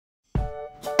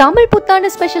தமிழ் புத்தாண்டு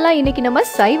ஸ்பெஷலா இன்னைக்கு நம்ம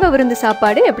சைவ விருந்து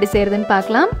சாப்பாடு எப்படி செய்யறதுன்னு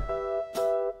பார்க்கலாம்.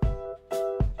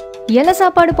 இலை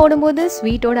சாப்பாடு போடும்போது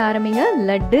ஸ்வீட்டோட ஆரம்பிங்க.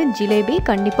 லட்டு, ஜிலேபி,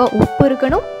 கண்டிப்பா உப்பு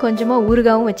இருக்கணும், கொஞ்சமா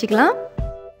ஊறுகாவும் வச்சுக்கலாம்.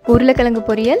 உருளைக்கிழங்கு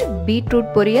பொரியல்,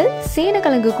 பீட்ரூட் பொரியல்,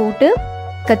 சேனக்கிழங்கு கூட்டு,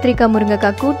 கத்திரிக்காய்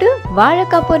முருங்கைக்காய் கூட்டு,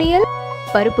 வாழைக்காய் பொரியல்,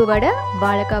 பருப்பு வடை,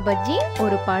 வாழைக்காய் பஜ்ஜி,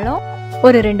 ஒரு பழம்,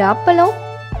 ஒரு 2 அப்பளம்,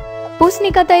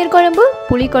 பூசணிக்காய் தயிர் குழம்பு,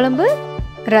 புளி குழம்பு,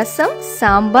 ரசம்,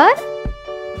 சாம்பார்,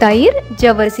 தயிர்,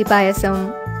 ஜவ்வரிசி பாயசம்,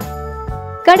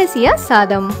 கடைசியா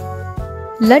சாதம்.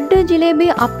 லட்டு, ஜிலேபி,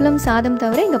 அப்பளம், சாதம்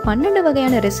தவிர இங்க 12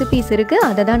 வகையான ரெசிபிஸ் இருக்கு.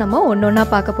 அதை தான் நம்ம ஒன்னொன்னா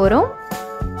பார்க்க போறோம்.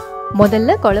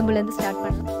 முதல்ல குழம்புல இருந்து ஸ்டார்ட்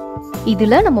பண்ணலாம்.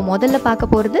 இதுல நம்ம முதல்ல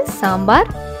பார்க்க போறது சாம்பார்.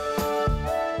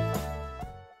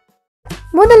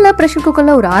 முதல்ல பிரஷர்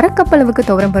குக்கர்ல ஒரு 1/2 கப் அளவுக்கு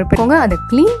துவரம் பருப்பு, அதை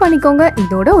கிளீன் பண்ணிக்கோங்க.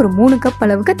 இதோட ஒரு 3 கப்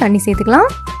அளவுக்கு தண்ணி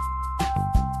சேர்த்துக்கலாம்.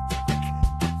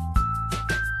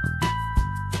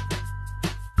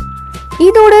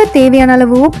 இதோட தேவையான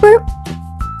அளவு உப்பு,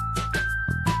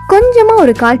 கொஞ்சமா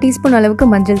ஒரு 1/4 டீஸ்பூன் அளவுக்கு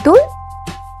மஞ்சள் தூள்,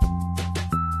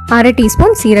 1/2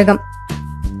 டீஸ்பூன் சீரகம்.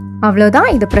 அவ்வளவுதான்.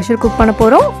 இதை பிரஷர் குக் பண்ண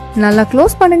போறோம். நல்லா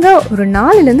க்ளோஸ் பண்ணுங்க. ஒரு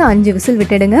 4 ல இருந்து 5 விசில்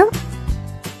விட்டுடுங்க.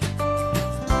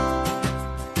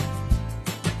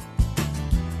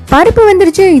 பருப்பு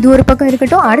வெந்துருச்சு. இது ஒரு பக்கம்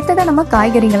இருக்கட்டும். அடுத்ததான் நம்ம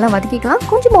காய்கறிகள்லாம் வதக்கிக்கலாம்.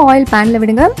 கொஞ்சமா ஆயில் பேன்ல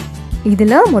விடுங்க.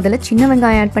 இதுல முதல்ல சின்ன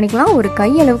வெங்காயம் ஆட் பண்ணிக்கலாம். ஒரு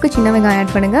கை அளவுக்கு சின்ன வெங்காயம்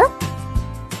ஆட் பண்ணுங்க.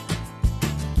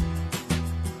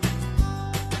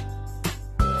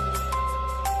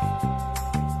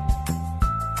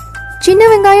 சின்ன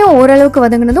வெங்காயம் ஓரளவுக்கு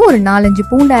வதங்கினதும் ஒரு 4-5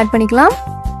 பூண்டு ஆட் பண்ணிக்கலாம்.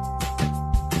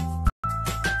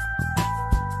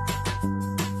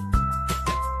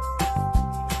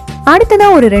 அடுத்ததா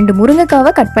ஒரு 2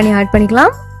 முருங்கைக்காவை கட் பண்ணி ஆட்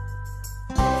பண்ணிக்கலாம்.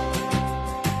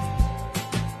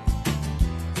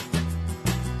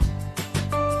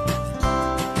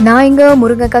 நான் இங்க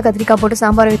முருங்கைக்காய், கத்திரிக்காய் போட்டு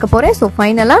சாம்பார் வைக்க போறேன். ஸோ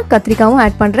ஃபைனலா கத்திரிக்காவும்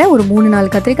ஆட் பண்றேன். ஒரு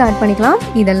 3-4 கத்திரிக்காய் ஆட் பண்ணிக்கலாம்.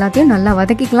 இது எல்லாத்தையும் நல்லா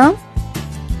வதக்கிக்கலாம்.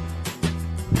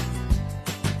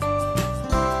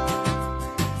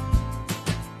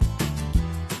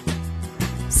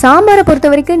 சாம்பாரை பொறுத்த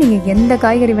வரைக்கும் நீங்க எந்த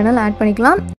காய்கறி வேணாலும் ஆட்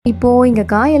பண்ணிக்கலாம். இப்போ இங்க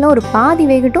காயெல்லாம் ஒரு பாதி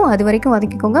வேகட்டும், அது வரைக்கும்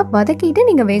வதக்கிக்கோங்க. வதக்கிட்டு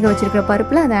நீங்க வேக வச்சிருக்கிற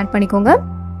பருப்புல அதை ஆட் பண்ணிக்கோங்க.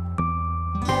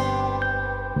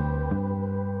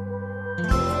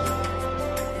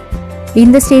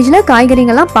 இந்த ஸ்டேஜ்ல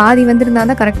காய்கறிகள்லாம் பாதி வந்திருந்தா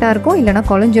தான் கரெக்டா இருக்கும், இல்லைன்னா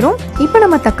குழஞ்சிரும். இப்போ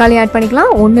நம்ம தக்காளி ஆட்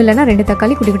பண்ணிக்கலாம். 1 இல்லைன்னா 2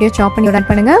 தக்காளி குட்டி குட்டியா சாப் பண்ணி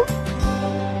ஆட் பண்ணுங்க.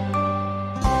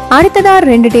 அடுத்ததா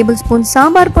 2 டேபிள் ஸ்பூன்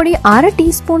சாம்பார் பொடி, 1/2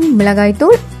 டீஸ்பூன் மிளகாய்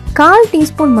தூள், 1/4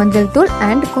 டீஸ்பூன் மஞ்சள் தூள்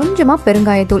அண்ட் கொஞ்சமா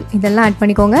பெருங்காயத்தூள், இதெல்லாம் ஆட்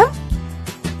பண்ணிக்கோங்க.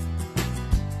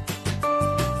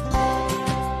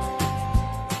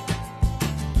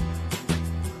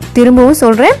 திரும்பவும்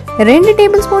சொல்றேன். 2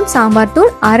 டேபிள் ஸ்பூன் சாம்பார்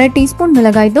தூள், 1/2 டீஸ்பூன்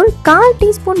மிளகாய் தூள், 1/4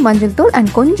 டீஸ்பூன் மஞ்சள் தூள்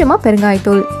அண்ட் கொஞ்சமா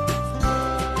பெருங்காயத்தூள்.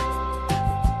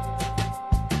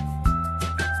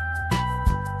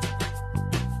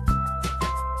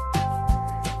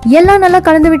 எல்லாம் நல்லா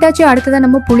கலந்து விட்டாச்சு. அடுத்ததான்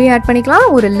நம்ம புளியை ஆட் பண்ணிக்கலாம்.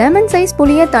 ஒரு லெமன் சைஸ்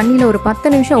புளியை தண்ணியில ஒரு 10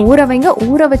 நிமிஷம் ஊற வைங்க.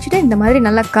 ஊற வச்சுட்டு இந்த மாதிரி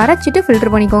நல்லா கரைச்சிட்டு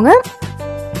ஃபில்டர் பண்ணிக்கோங்க.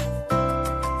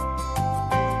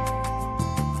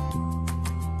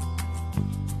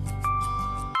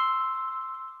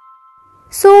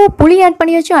 ஸோ புளி ஆட்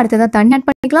பண்ணியாச்சு. அடுத்ததான் தண்ணி ஆட்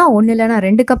பண்ணிக்கலாம். 1 இல்லைன்னா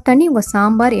 2 கப் தண்ணி. உங்கள்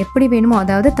சாம்பார் எப்படி வேணுமோ,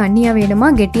 அதாவது தண்ணியாக வேணுமா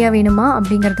கெட்டியாக வேணுமா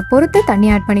அப்படிங்கிறத பொறுத்து தண்ணி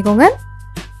ஆட் பண்ணிக்கோங்க.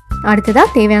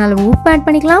 அடுத்ததான் தேவையான அளவு உப்பு ஆட்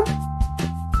பண்ணிக்கலாம்.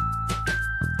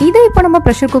 இதை இப்போ நம்ம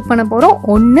ப்ரெஷர் குக் பண்ண போகிறோம்.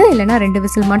 1 இல்லைன்னா 2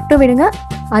 விசில் மட்டும் விடுங்க.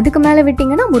 அதுக்கு மேலே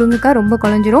விட்டிங்கன்னா முருங்கைக்காய் ரொம்ப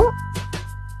குழஞ்சிரும்.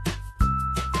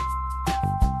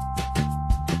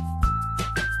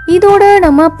 இதோட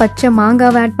நம்ம பச்சை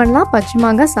மாங்காவை ஆட் பண்ணலாம். பச்சை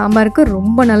மாங்காய் சாம்பாருக்கு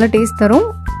ரொம்ப நல்ல டேஸ்ட் தரும்.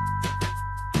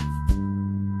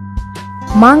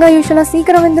 மாங்காய் யூஸ்வலாக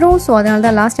சீக்கிரம் வெந்துடும். ஸோ அதனால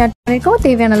தான் லாஸ்ட் ஆட் பண்ணியிருக்கோம்.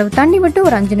 தேவையான அளவு தண்ணி விட்டு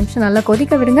ஒரு 5 நிமிஷம் நல்லா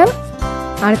கொதிக்க விடுங்க.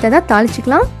 அடுத்ததாக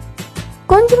தாளிச்சிக்கலாம்.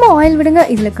 கொஞ்சமா ஆயில் விடுங்க.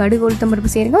 இதுல கடுகு, உளுத்தம் பருப்பு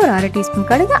சேருங்க. ஒரு 1/2 டீஸ்பூன்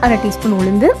கடுகு, 1/2 டீஸ்பூன்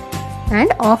உளுந்து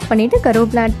அண்ட் ஆஃப் பண்ணிட்டு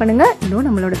கருவேப்பிலை ஆட் பண்ணுங்க. இன்னும்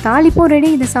நம்மளோட தாளிப்பும் ரெடி.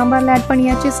 இதை சாம்பார்ல ஆட்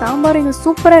பண்ணியாச்சு. சாம்பார் இங்க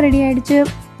சூப்பரா ரெடி ஆயிடுச்சு.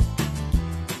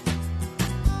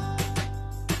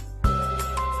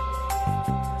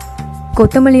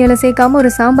 கொத்தமல்லி இலை சேர்க்காம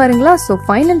ஒரு சாம்பாருங்களா. ஸோ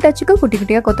ஃபைனல் டச்சுக்கு குட்டி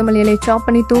குட்டியா கொத்தமல்லி இலையை சாப்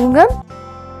பண்ணி தூவுங்க.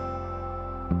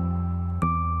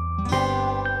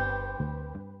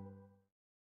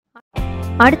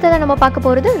 அடுத்ததா நம்ம பார்க்க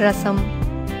போறது ரசம்.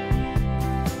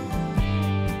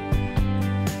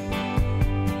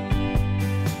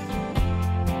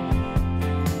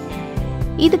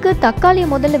 இதுக்கு தக்காளியை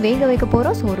முதல்ல வேக வைக்க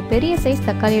போறோம். ஸோ ஒரு பெரிய சைஸ்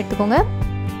தக்காளி எடுத்துக்கோங்க.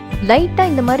 லைட்டா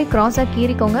இந்த மாதிரி கிராஸா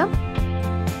கீறிக்கோங்க.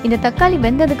 இந்த தக்காளி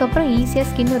வெந்ததுக்கு அப்புறம் ஈஸியா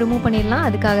ஸ்கின் ரிமூவ் பண்ணிடலாம்.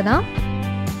 அதுக்காக தான்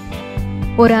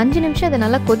ஒரு 5 நிமிஷம் அதை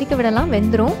நல்லா கொதிக்க விடலாம்.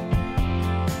 வெந்துடும்.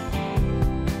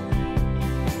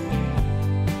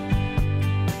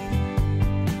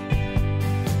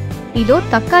 இதோ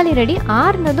தக்காளி ரெடி.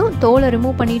 ஆறுனதும் தோலை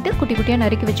ரிமூவ் பண்ணிட்டு குட்டி குட்டியா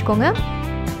நறுக்கி வச்சுக்கோங்க.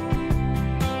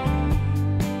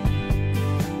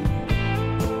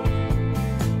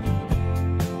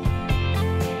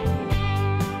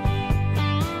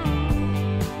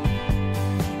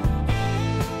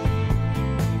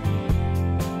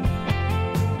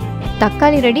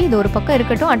 தக்காளி ரெடி. இது ஒரு பக்கம்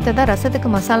இருக்கட்டும். அடுத்ததா ரசத்துக்கு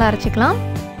மசாலா அரைச்சிக்கலாம்.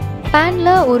 பேன்ல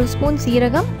 1 ஸ்பூன்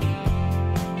சீரகம்,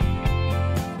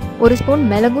 1 ஸ்பூன்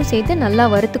மிளகும் சேர்த்து நல்லா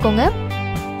வறுத்துக்கோங்க.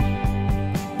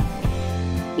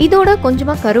 இதோட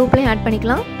கொஞ்சமா கருவேப்பிலையும் ஆட்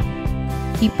பண்ணிக்கலாம்.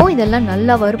 இப்போ இதெல்லாம்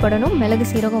நல்லா வறுபடணும். மிளகு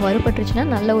சீரகம் வறுபட்டுருச்சுன்னா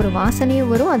நல்ல ஒரு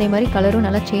வாசனையும் வரும், அதே மாதிரி கலரும்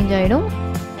நல்லா சேஞ்ச் ஆகிடும்.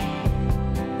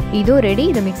 இதோ ரெடி.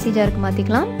 இதை மிக்ஸி ஜாருக்கு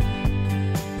மாற்றிக்கலாம்.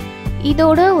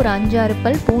 இதோட ஒரு 5-6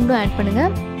 பல் பூண்டும் ஆட் பண்ணுங்க.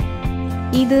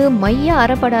 இது மையா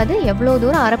அரைப்படாது. எவ்வளோ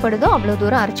தூரம் அரைப்படுதோ அவ்வளோ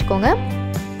தூரம் அரைச்சிக்கோங்க.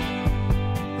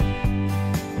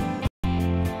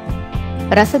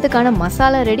 ரசத்துக்கான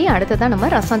மசாலா ரெடி. அடுத்ததான் நம்ம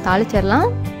ரசம் தாளிச்சிடலாம்.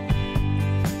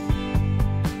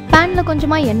 பேன்ல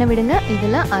கொஞ்சமா எண்ணெய் விடுங்க.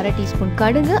 இதுல 1/2 டீஸ்பூன்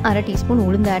கடுகு, 1/2 டீஸ்பூன்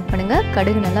உளுந்து ஆட் பண்ணுங்க.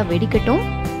 கடுகு நல்லா வெடிக்கட்டும்.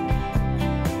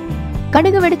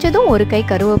 கடுகு வெடிச்சதும் 1 கை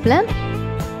கருவேப்பிலை,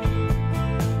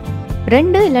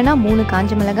 2 இல்லைன்னா 3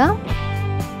 காஞ்ச மிளகாய்,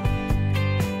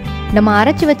 நம்ம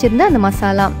அரைச்சி வச்சிருந்த அந்த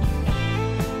மசாலா.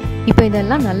 இப்போ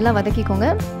இதெல்லாம் நல்லா வதக்கிக்கோங்க.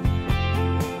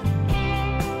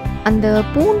 அந்த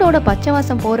பூண்டோட பச்சை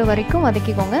வாசம் போற வரைக்கும்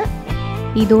வதக்கிக்கோங்க.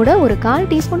 இதோட ஒரு 1/4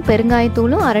 டீஸ்பூன்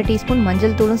பெருங்காயத்தூளும் 1/2 டீஸ்பூன்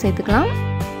மஞ்சள் தூளும் சேர்த்துக்கலாம்.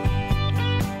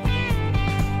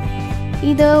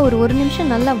 இதை ஒரு 1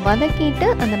 நிமிஷம் நல்லா வதக்கிட்டு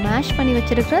அந்த மேஷ் பண்ணி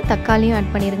வச்சிருக்கிற தக்காளியும்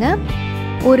ஆட் பண்ணிடுங்க.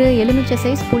 ஒரு எலுமிச்சை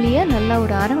சைஸ் புளியை நல்லா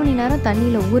ஒரு 1/2 மணி நேரம்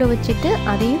தண்ணியில் ஊற வச்சுட்டு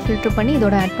அதையும் ஃபில்டர் பண்ணி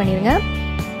இதோட ஆட் பண்ணிடுங்க.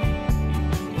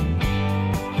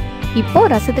 இப்போ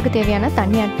ரசத்துக்கு தேவையான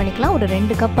தண்ணி ஆட் பண்ணிக்கலாம். ஒரு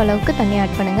 2 கப் அளவுக்கு தண்ணி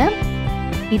ஆட் பண்ணுங்க.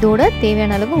 இதோட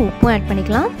தேவையான அளவு உப்பும் ஆட்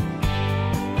பண்ணிக்கலாம்.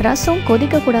 ரசம்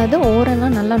கொதிக்கக்கூடாது.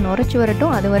 ஓரெல்லாம் நல்லா நுரைச்சி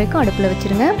வரட்டும். அது வரைக்கும் அடுப்பில்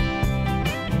வச்சுருங்க.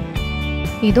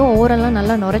 இதோ ஓரெல்லாம்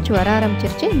நல்லா நுரைச்சி வர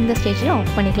ஆரம்பிச்சிருச்சு. இந்த ஸ்டேஜில்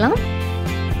ஆஃப் பண்ணிக்கலாம்.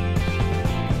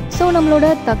 ஸோ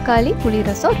நம்மளோட தக்காளி புளி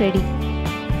ரசம் ரெடி.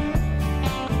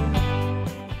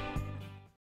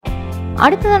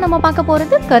 அடுத்ததான் நம்ம பார்க்க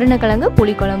போகிறது கருணக்கிழங்கு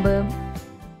புளிக்குழம்பு.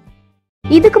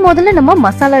 இதுக்கு முதல்ல நம்ம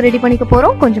மசாலா ரெடி பண்ணிக்க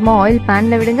போறோம். கொஞ்சமா ஆயில்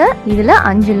பேன்ல விடுங்க. இதுல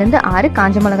 5ல இருந்து 6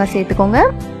 காஞ்ச மிளகாய் சேர்த்துக்கோங்க.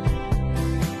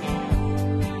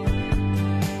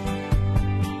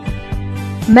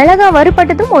 மிளகாய்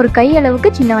வறுபட்டதும் 1 கை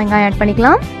அளவுக்கு சின்ன வெங்காயம் ஆட்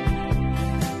பண்ணிக்கலாம்.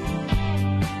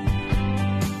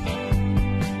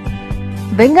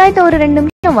 வெங்காயத்தை ஒரு 2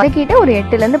 நிமிஷம் வதக்கிட்டு ஒரு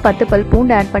 8ல இருந்து 10 பல்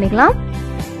பூண்டு ஆட் பண்ணிக்கலாம்.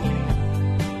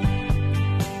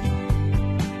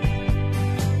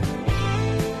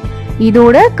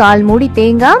 இதோட 1/4 மூடி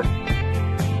தேங்காய்,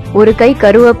 1 கை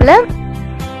கருவேப்பிலை,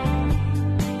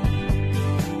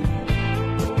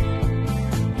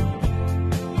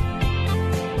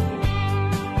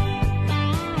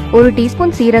 1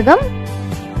 டீஸ்பூன் சீரகம்,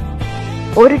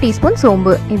 1 டீஸ்பூன்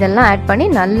சோம்பு இதெல்லாம் ஆட் பண்ணி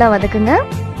நல்லா வதக்குங்க.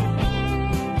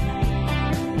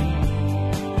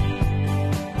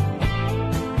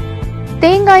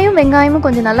 தேங்காயும் வெங்காயமும்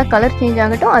கொஞ்சம் நல்லா கலர் சேஞ்ச்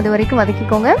ஆகட்டும். அது வரைக்கும்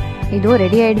வதக்கிக்கோங்க. இதோ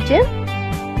ரெடி ஆயிடுச்சு.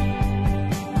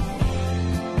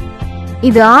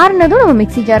 இது ஆறுனதும் நம்ம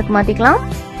மிக்ஸி ஜாருக்கு மாத்திக்கலாம்.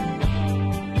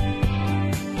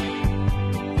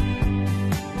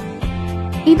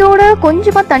 இதோட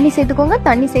கொஞ்சமா தண்ணி சேர்த்துக்கோங்க.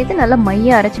 தண்ணி சேர்த்து நல்லா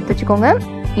மைய அரைச்சி வச்சுக்கோங்க.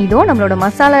 இதோ நம்மளோட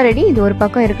மசாலா ரெடி. இது ஒரு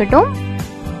பக்கம் இருக்கட்டும்.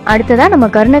 அடுத்ததா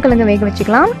நம்ம கருணக்கிழங்கு வேக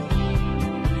வச்சுக்கலாம்.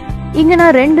 இங்க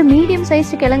நான் 2 மீடியம்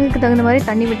சைஸ் கிழங்குக்கு தகுந்த மாதிரி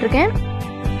தண்ணி விட்டுருக்கேன்.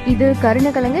 இது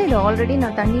கருணக்கிழங்கு. இது ஆல்ரெடி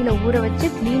நான் தண்ணியில ஊற வச்சு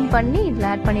கிளீன் பண்ணி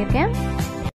இதுல ஆட் பண்ணிருக்கேன்.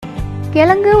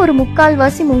 கிழங்கு ஒரு 3/4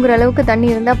 வாசி முங்குற அளவுக்கு தண்ணி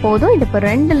இருந்தா போதும். இது இப்போ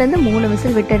 2ல இருந்து 3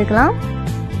 விசில் விட்டு எடுக்கலாம்.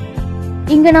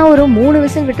 இங்க நான் ஒரு 3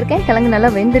 விசில் விட்டுருக்கேன். கிழங்கு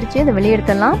நல்லா வெந்துருச்சு. இதை வெளியே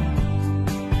எடுத்துடலாம்.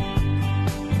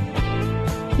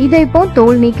 இதை இப்போ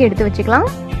தோல் நீக்கி எடுத்து வச்சுக்கலாம்.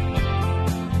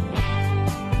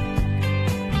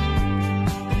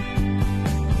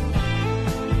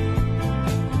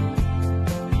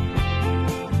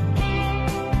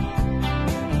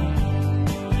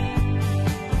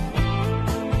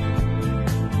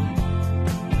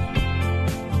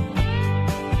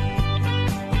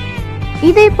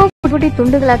 இதை இப்போ குட்டி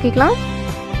துண்டுகளாக்கிக்கலாம்.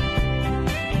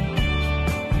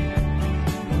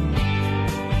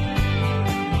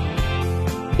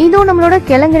 இதுவும் நம்மளோட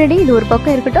கிழங்கு ரெடி. இது ஒரு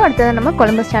பக்கம் இருக்கட்டும். அடுத்ததான் நம்ம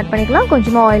குழம்பு ஸ்டார்ட் பண்ணிக்கலாம்.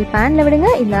 கொஞ்சமா ஆயில் பேன்ல விடுங்க.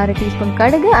 இதுல 1/2 டீஸ்பூன்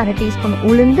கடுகு, 1/2 டீஸ்பூன்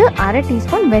உளுந்து, 1/2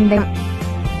 டீஸ்பூன் வெந்தயம்.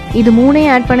 இது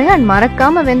 3ஐயும் ஆட் பண்ணுங்க. அண்ட்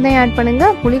மறக்காம வெந்தயம் ஆட் பண்ணுங்க.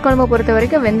 புளிக்குழம்பு பொறுத்த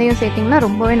வரைக்கும் வெந்தயம் சேர்த்தீங்கன்னா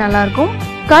ரொம்பவே நல்லா இருக்கும்.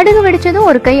 கடுகு வெடிச்சதும்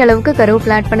 1 கை அளவுக்கு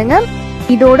கருவேப்பிலை ஆட் பண்ணுங்க.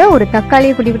 இதோட ஒரு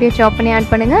தக்காளியை குட்டி குட்டியா சாப் பண்ணி ஆட்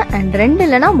பண்ணுங்க. அண்ட் 2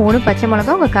 இல்லைன்னா 3 பச்சை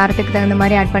மிளகாய் உங்க காரத்துக்கு தகுந்த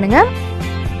மாதிரி ஆட் பண்ணுங்க.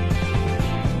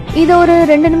 இது ஒரு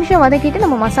 2 நிமிஷம் வதக்கிட்டு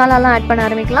நம்ம மசாலாலாம் ஆட் பண்ண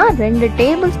ஆரம்பிக்கலாம். 2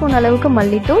 டேபிள் ஸ்பூன் அளவுக்கு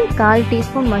மல்லித்தூள், 1/4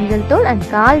 டீஸ்பூன் மஞ்சள் தூள் அண்ட்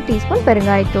 1/4 டீஸ்பூன்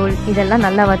பெருங்காயத்தூள் இதெல்லாம்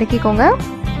நல்லா வதக்கிக்கோங்க.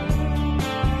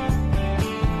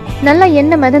 நல்லா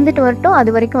எண்ணெய் மிதந்துட்டு வரட்டும், அது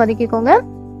வரைக்கும் வதக்கிக்கோங்க.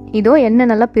 இதோ எண்ணெய்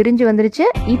நல்லா பிரிஞ்சு வந்துருச்சு.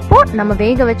 இப்போ நம்ம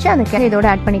வேக வச்சு அந்த கேரட் இதோட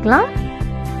ஆட் பண்ணிக்கலாம்.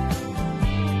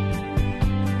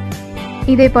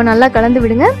 இதை இப்போ நல்லா கலந்து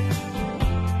விடுங்க.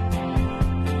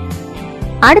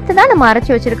 அடுத்ததான் நம்ம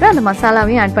அரைச்சி வச்சிருக்கிற அந்த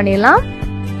மசாலாவையும் ஆட் பண்ணிடலாம்.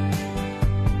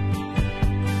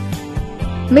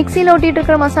 மிக்சியில் ஓட்டிட்டு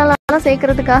இருக்கிற மசாலாலாம்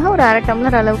சேர்க்கறதுக்காக ஒரு 1/2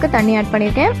 டம்ளர் அளவுக்கு தண்ணி ஆட்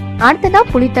பண்ணியிருக்கேன். அடுத்ததான்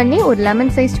புளி தண்ணி, ஒரு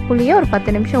லெமன் சைஸ் புளியை ஒரு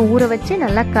 10 நிமிஷம் ஊற வச்சு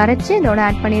நல்லா கரைச்சி இதோட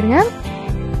ஆட் பண்ணிருங்க.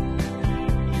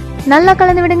 நல்லா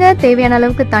கலந்து விடுங்க. தேவையான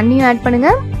அளவுக்கு தண்ணியும் ஆட்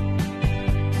பண்ணுங்க.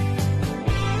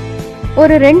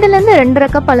 ஒரு 2ல இருந்து 2.5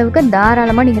 கப் அளவுக்கு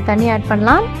தாராளமா நீங்க தண்ணி ஆட்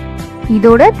பண்ணலாம்.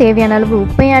 இதோட தேவையான அளவு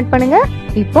உப்பையும் ஆட் பண்ணுங்க.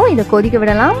 இப்போ இதை கொதிக்க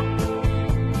விடலாம்.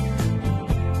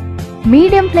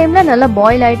 மீடியம் ஃப்ளேம்ல நல்லா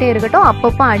பாயில் ஆயிட்டே இருக்கட்டும்.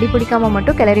 அப்பப்போ அடி பிடிக்காம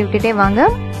மட்டும் கிளறி விட்டுட்டே வாங்க.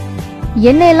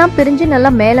 எண்ணெய் எல்லாம் பிரிஞ்சு நல்லா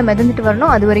மேல மிதந்துட்டு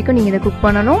வரணும், அது வரைக்கும் நீங்க இதை குக்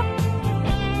பண்ணணும்.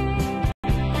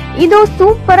 இதோ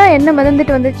சூப்பரா எண்ணெய்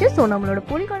மிதந்துட்டு வந்துச்சு. ஸோ நம்மளோட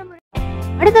புளி குழம்பு.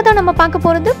 அடுத்ததான் நம்ம பார்க்க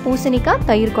போறது பூசணிக்காய்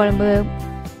தயிர் குழம்பு.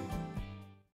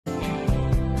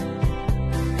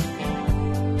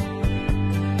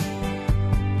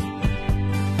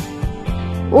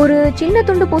 ஒரு சின்ன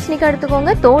துண்டு பூசணிக்காய்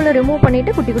எடுத்துக்கோங்க. தோலை ரிமூவ்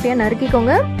பண்ணிட்டு குட்டி குட்டியா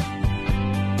நறுக்கிக்கோங்க.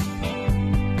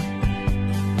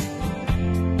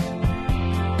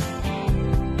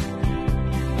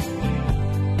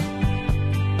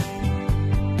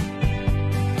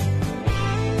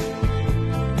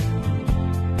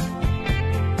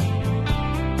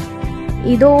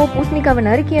 இதோ பூசணிக்காவை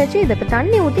நறுக்கியாச்சு. இதுக்கு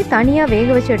தண்ணி ஊற்றி தனியா வேக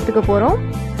வச்சு எடுத்துக்க போறோம்.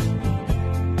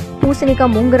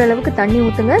 பூசணிக்காய் மூங்குற அளவுக்கு தண்ணி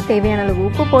ஊத்துங்க. தேவையான அளவு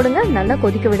உப்பு போடுங்க. நல்லா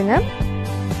கொதிக்க விடுங்க.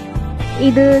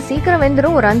 இது சீக்கிரம்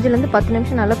வெந்துடும். ஒரு 5ல இருந்து 10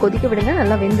 நிமிஷம் நல்லா கொதிக்க விடுங்க.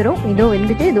 நல்லா வெந்துடும். இதோ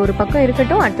வெந்துட்டு இது ஒரு பக்கம்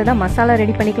இருக்கட்டும். அடுத்ததான் மசாலா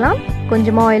ரெடி பண்ணிக்கலாம்.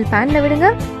 கொஞ்சமா ஆயில் பேன்ல விடுங்க.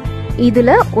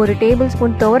 இதுல 1 டேபிள்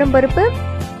ஸ்பூன் துவரம் பருப்பு,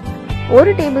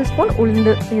 1 டேபிள் ஸ்பூன்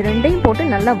உளுந்து, இது ரெண்டையும் போட்டு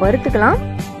நல்லா வறுத்துக்கலாம்.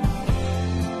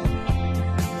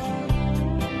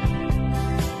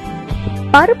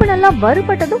 பருப்பு நல்லா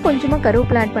வறுபட்டதும் கொஞ்சமா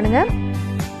கருவேப்பிலை ஆட் பண்ணுங்க.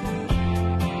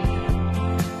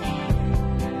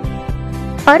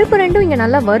 பருப்பு ரெண்டும் இங்க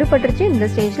நல்லா வறுபட்டுருச்சு. இந்த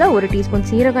ஸ்டேஜ்ல 1 டீஸ்பூன்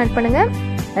சீரகம் ஆட் பண்ணுங்க.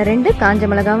 2 காஞ்ச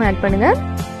மிளகாவும் ஆட் பண்ணுங்க.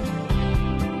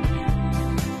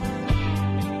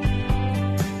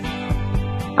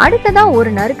 அடுத்ததா ஒரு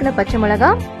நறுக்குன பச்சை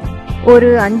மிளகாய், ஒரு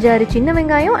 5-6 சின்ன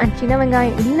வெங்காயம் அண்ட் சின்ன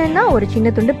வெங்காயம் இல்லைன்னா ஒரு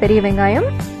சின்ன துண்டு பெரிய வெங்காயம்,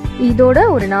 இதோட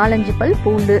ஒரு 4-5 பல்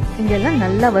பூண்டு இதெல்லாம்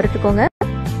நல்லா வறுத்துக்கோங்க.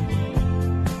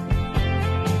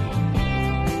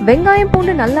 வெங்காயம்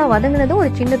பூண்டு நல்லா வதங்கினதும் ஒரு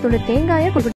சின்ன துண்டு தேங்காயை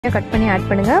குட்டியா கட் பண்ணி ஆட்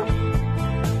பண்ணுங்க.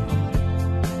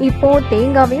 இப்போ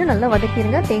தேங்காவையும் நல்லா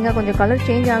வதக்கிடுங்க. தேங்காய் கொஞ்சம் கலர்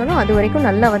சேஞ்ச் ஆகணும், அது வரைக்கும்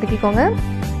நல்லா வதக்கிக்கோங்க.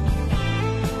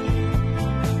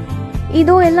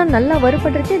 இதோ எல்லாம் நல்லா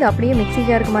வறுபட்டுருச்சு. இது அப்படியே மிக்ஸி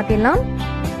ஜாருக்கு மாத்திடலாம்.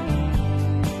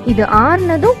 இது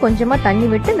ஆறுனதும் கொஞ்சமா தண்ணி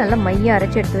விட்டு நல்லா மையா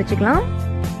அரைச்சு எடுத்து வச்சுக்கலாம்.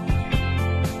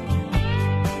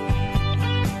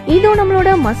 இதோ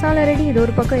நம்மளோட மசாலா ரெடி. இது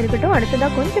ஒரு பக்கம் இருக்கட்டும். அடுத்ததா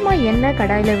கொஞ்சமா எண்ணெய்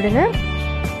கடாயில விடுங்க.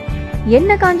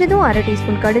 எண்ணெய் காஞ்சதும் 1/2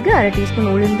 டீஸ்பூன் கடுகு, 1/2 டீஸ்பூன்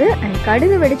உளுந்து அண்ட்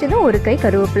கடுகு வெடிச்சதும் 1 கை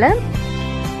கருவேப்பிலை.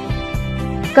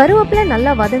 கருவேப்பிலை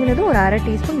நல்லா வதங்கினதும் ஒரு 1/2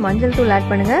 டீஸ்பூன் மஞ்சள் தூள் ஆட்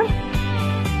பண்ணுங்க.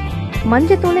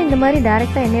 மஞ்சள் தூளை இந்த மாதிரி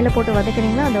டைரக்டா எண்ணெயில போட்டு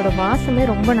வதக்குனீங்கன்னா அதோட வாசமே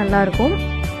ரொம்ப நல்லா இருக்கும்.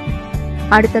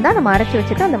 அடுத்ததான் நம்ம அரைச்சி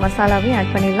வச்சுட்டு அந்த மசாலாவையும்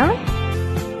ஆட் பண்ணிடலாம்.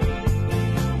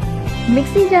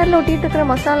 மிக்ஸி ஜார்ல ஒட்டிட்டு இருக்கிற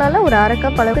மசாலால ஒரு 1/2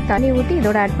 கப் அளவுக்கு தண்ணி ஊற்றி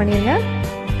இதோட ஆட் பண்ணிருங்க.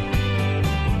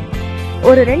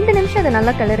 ஒரு 2 நிமிஷம் அதை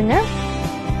நல்லா கிளறுங்க.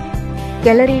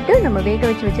 கிளறிட்டு நம்ம வேக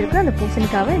வச்சு வச்சிருக்கிற அந்த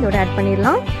பூசணிக்காவை இதோட ஆட்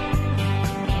பண்ணிடலாம்.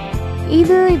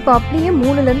 இது இப்போ அப்படியே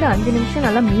 3ல இருந்து 5 நிமிஷம்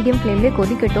நல்லா மீடியம் ஃப்ளேம்லேயே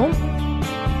கொதிக்கட்டும்.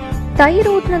 தயிர்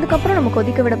ஊற்றினதுக்கு அப்புறம் நம்ம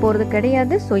கொதிக்க விட போறது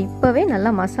கிடையாது. ஸோ இப்பவே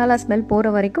நல்லா மசாலா ஸ்மெல் போற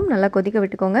வரைக்கும் நல்லா கொதிக்க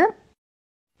விட்டுக்கோங்க.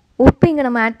 உப்பு இங்க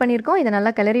நம்ம ஆட் பண்ணியிருக்கோம். இதை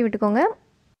நல்லா கிளறி விட்டுக்கோங்க.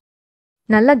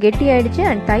 நல்லா கெட்டி ஆயிடுச்சு.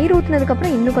 அண்ட் தயிர் ஊற்றினதுக்கு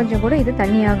அப்புறம் இன்னும் கொஞ்சம் கூட இது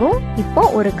தண்ணி ஆகும். இப்போ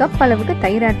 1 கப் அளவுக்கு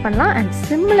தயிர் ஆட் பண்ணலாம். அண்ட்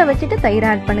சிம்ல வச்சுட்டு தயிர்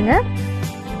ஆட் பண்ணுங்க.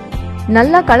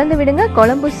 நல்லா கலந்து விடுங்க.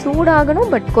 குழம்பு சூடாகணும்,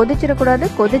 பட் கொதிச்சிடக்கூடாது.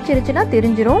 கொதிச்சிருச்சுன்னா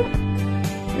தெரிஞ்சிடும்.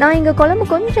 நான் இங்க குழம்பு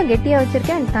கொஞ்சம் கெட்டியா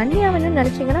வச்சிருக்கேன். தண்ணியா வேணும்னு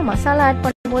நினைச்சீங்கன்னா மசாலா ஆட்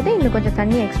பண்ணும் போதே இன்னும் கொஞ்சம்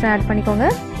தண்ணி எக்ஸ்ட்ரா ஆட் பண்ணிக்கோங்க.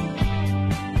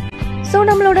 ஸோ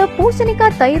நம்மளோட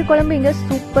பூசணிக்காய் தயிர் குழம்பு இங்க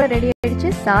சூப்பர் ரெடி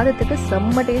ஆயிடுச்சு. சாதத்துக்கு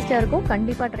செம்ம டேஸ்டா இருக்கும்.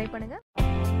 கண்டிப்பா ட்ரை பண்ணுங்க.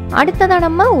 அடுத்ததா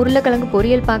நம்ம உருளைக்கிழங்கு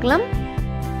பொரியல் பார்க்கலாம்.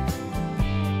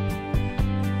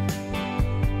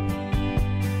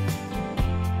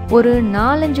 ஒரு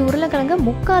 4-5 உருளைக்கிழங்கு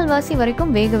 1/4 வாசி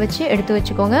வரைக்கும் வேக வச்சு எடுத்து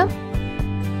வச்சுக்கோங்க.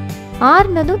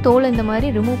 ஆறுனதும் தோல் இந்த மாதிரி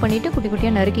ரிமூவ் பண்ணிட்டு குட்டி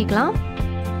குட்டியா நறுக்கிக்கலாம்.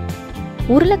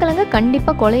 உருளைக்கிழங்கு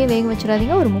கண்டிப்பா கொலைய வேக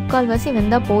வச்சிடாதீங்க. ஒரு 1/4 வாசி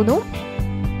வெந்தா போதும்.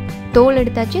 தோல்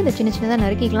எடுத்தாச்சு. இதை சின்ன சின்னதாக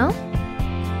நறுக்கிக்கலாம்.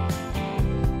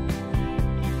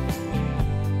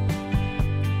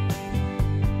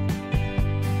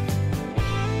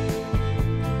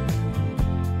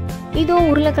 இதோ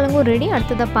உருளைக்கிழங்கும் ரெடி.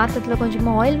 அடுத்ததாக பாத்திரத்தில்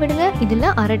கொஞ்சமாக ஆயில் விடுங்க. இதில்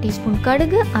 1/2 டீஸ்பூன்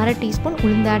கடுகு, 1/2 டீஸ்பூன்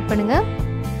உளுந்து ஆட் பண்ணுங்க.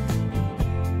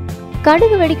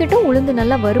 கடுகு வெடிக்கட்டும், உளுந்து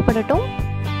நல்லா வறுபடட்டும்.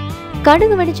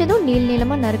 கடுகு வெடிச்சதும்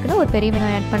நீளமாக நறுக்கின ஒரு பெரிய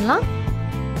வெங்காயம் ஆட் பண்ணலாம்.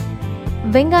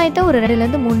 வெங்காயத்தை ஒரு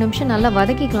 2லேருந்து 3 நிமிஷம் நல்லா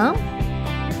வதக்கிக்கலாம்.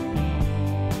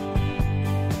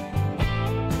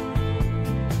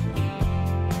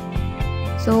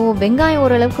 ஸோ வெங்காயம்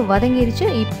ஓரளவுக்கு வதங்கிருச்சு.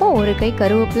 இப்போ ஒரு கை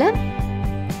கருவேப்பிலை,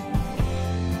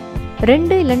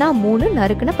 2 இல்லைன்னா 3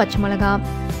 நறுக்குன பச்சை மிளகாய்,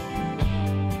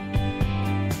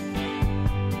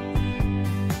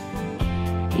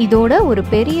 இதோட ஒரு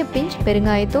பெரிய பிஞ்ச்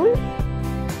பெருங்காயத்தூள்,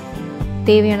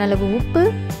 தேவையான அளவு உப்பு,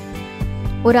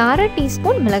 ஒரு 1/2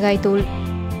 டீஸ்பூன் மிளகாய் தூள்,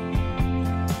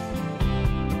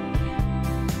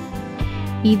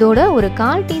 இதோட ஒரு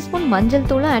 1/4 டீஸ்பூன் மஞ்சள்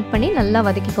தூளும் ஆட் பண்ணி நல்லா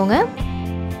வதக்கிக்கோங்க.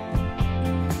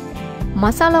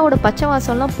 மசாலாவோட பச்சை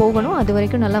வாசம்லாம் போகணும், அது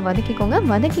வரைக்கும் நல்லா வதக்கிக்கோங்க.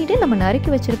 வதக்கிட்டு நம்ம நறுக்கி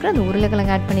வச்சிருக்கிற அந்த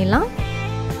உருளைக்கிழங்கு ஆட் பண்ணிடலாம்.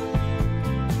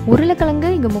 உருளைக்கிழங்கு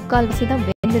இங்கே 3/4 தான்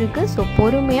வெந்திருக்கு. ஸோ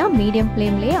பொறுமையாக மீடியம்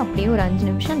ஃப்ளேம்லேயே அப்படியே ஒரு 5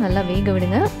 நிமிஷம் நல்லா வேக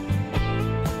விடுங்க.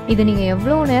 இது நீங்கள்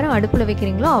எவ்வளோ நேரம் அடுப்பில்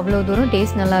வைக்கிறீங்களோ அவ்வளோ தூரம்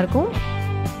டேஸ்ட் நல்லாயிருக்கும்.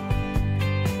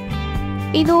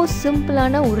 இதோ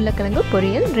சிம்பிளான உருளைக்கிழங்கு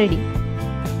பொரியல் ரெடி.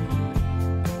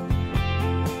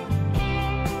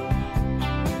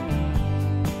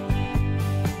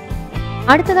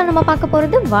 அடுத்ததான் நம்ம பார்க்க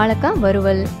போகிறது வாழைக்காய்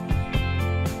வறுவல்.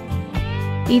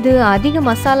 இது அதிக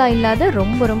மசாலா இல்லாத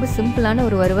ரொம்ப சிம்பிளான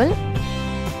ஒரு வறுவல்.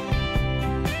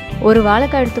 ஒரு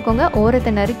வாழைக்காய் எடுத்துக்கோங்க,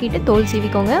 ஓரத்தை நறுக்கிட்டு தோல்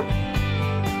சீவிக்கோங்க.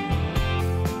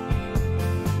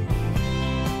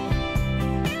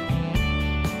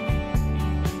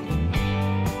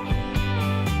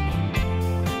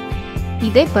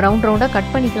 இதை இப்போ ரவுண்டா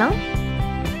கட் பண்ணிக்கலாம்.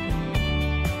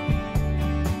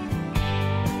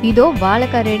 இதோ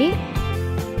வாழைக்காய் ரெடி.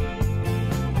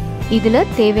 இதுல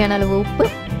தேவையான அளவு உப்பு,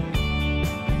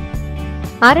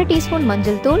 1/2 டீஸ்பூன்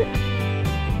மஞ்சள் தூள்,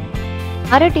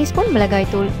 1/2 டீஸ்பூன் மிளகாய்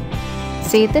தூள்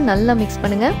சேர்த்து நல்லா மிக்ஸ்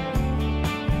பண்ணுங்க.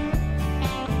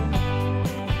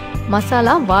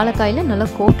 மசாலா வாழைக்காயில நல்லா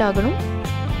கோட் ஆகணும்.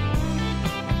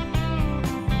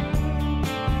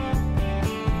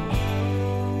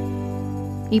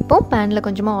 இப்போ பேன்ல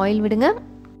கொஞ்சமா ஆயில் விடுங்க.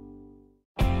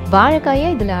 வாழைக்காயை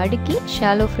இதுல அடுக்கி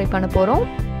ஷாலோ ஃப்ரை பண்ண போறோம்.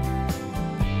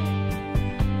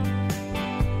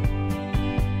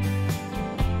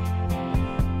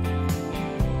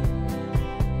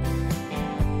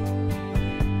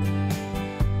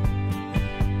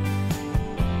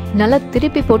 நல்லா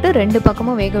திருப்பி போட்டு 2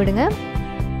 பக்கமும் வேக விடுங்க.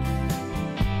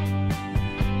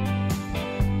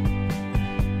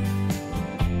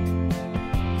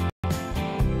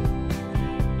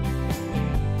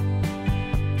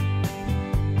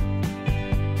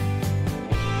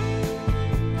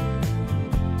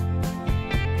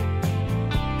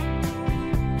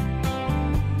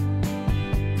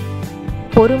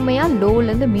 பொறுமையா லோல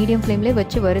இருந்து மீடியம் ஃப்ளேம்ல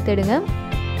வச்சு வறுத்தெடுங்க.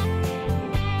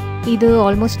 இது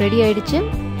ஆல்மோஸ்ட் ரெடி ஆயிடுச்சு.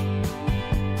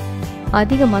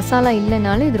 அதிக மசாலா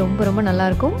இல்லைனாலும் இது ரொம்ப நல்லா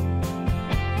இருக்கும்.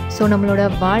 ஸோ நம்மளோட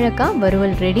வாழைக்காய்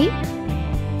வறுவல் ரெடி.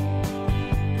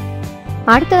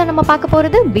 அடுத்ததான் நம்ம பார்க்க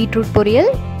போகிறது பீட்ரூட்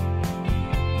பொரியல்.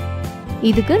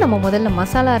 இதுக்கு நம்ம முதல்ல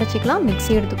மசாலா அரைச்சிக்கலாம்.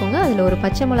 மிக்ஸி எடுத்துக்கோங்க. அதில் ஒரு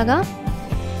பச்சை மிளகாய்,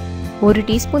 1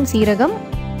 டீஸ்பூன் சீரகம்,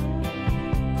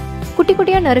 குட்டி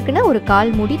குட்டியாக நறுக்குன ஒரு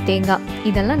 1/4 மூடி தேங்காய்,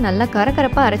 இதெல்லாம் நல்லா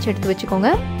கரகரப்பாக அரைச்சி எடுத்து வச்சுக்கோங்க.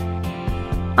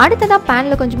 அடுத்ததாக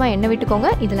பேனில் கொஞ்சமாக எண்ணெய் விட்டுக்கோங்க.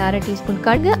 இதில் 1/2 டீஸ்பூன்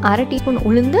கடுகு, 1/2 டீஸ்பூன்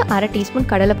உளுந்து, 1/2 டீஸ்பூன்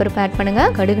கடலைப்பருப்பு ஆட்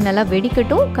பண்ணுங்கள். கடுகு நல்லா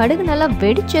வெடிக்கட்டும். கடுகு நல்லா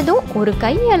வெடித்ததும் ஒரு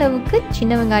கை அளவுக்கு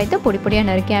சின்ன வெங்காயத்தை பொடி பொடியாக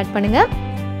நறுக்கி ஆட் பண்ணுங்கள்.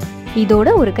 இதோட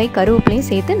ஒரு கை கருவேப்பிலையும்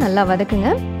சேர்த்து நல்லா வதக்குங்க.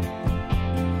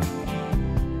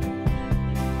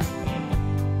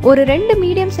 ஒரு 2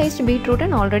 மீடியம் சைஸ்டு பீட்ரூட்டை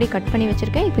நான் ஆல்ரெடி கட் பண்ணி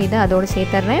வச்சுருக்கேன். இப்போ இதை அதோடு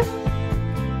சேர்த்துட்றேன்.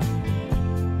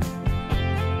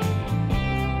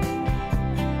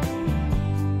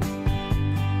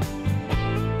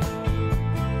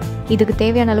 இதுக்கு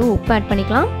தேவையான அளவு உப்பு ஆட்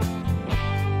பண்ணிக்கலாம்.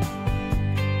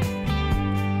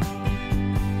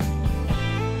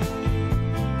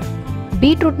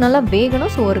 பீட்ரூட் நல்லா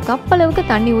வேகணும். ஸோ ஒரு கப் அளவுக்கு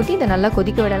தண்ணி ஊற்றி இதை நல்லா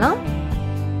கொதிக்க விடலாம்.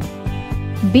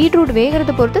 பீட்ரூட்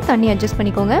வேகிறத பொறுத்து தண்ணி அட்ஜஸ்ட்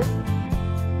பண்ணிக்கோங்க.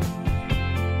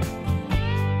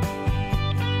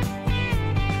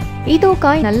 இதோ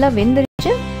காய் நல்லா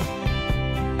வெந்துருச்சு.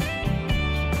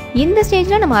 இந்த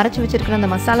ஸ்டேஜில் நம்ம அரைச்சி வச்சிருக்கிற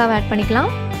அந்த மசாலாவை ஆட்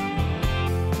பண்ணிக்கலாம்.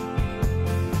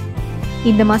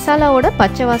 இந்த மசாலாவோட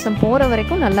பச்சை வாசம் போற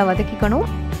வரைக்கும் நல்லா வதக்கிக்கணும்.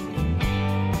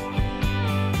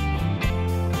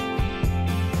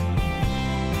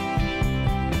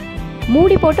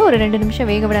 மூடி போட்டு ஒரு 2 நிமிஷம்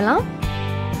வேக விடலாம்.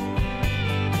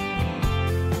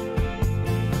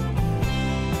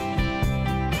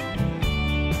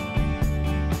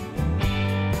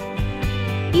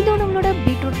 இதோ நம்மளோட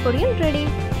பீட்ரூட் பொரியல் ரெடி.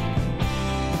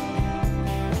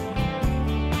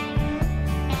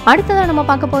 அடுத்ததா நம்ம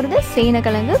பார்க்க போறது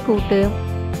சேனக்கிழங்கு கூட்டு.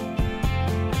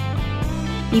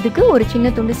 இதுக்கு ஒரு சின்ன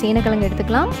துண்டு சேனக்கிழங்கு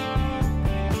எடுத்துக்கலாம்.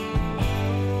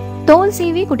 தோல்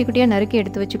சீவி குட்டி குட்டியா நறுக்கி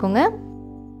எடுத்து வச்சுக்கோங்க.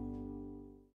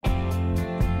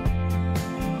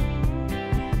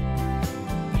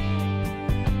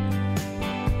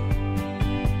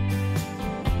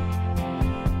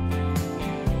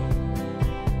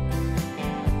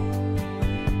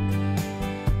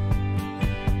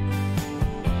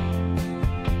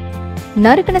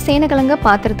 நறுக்கின சேனக்கிழங்க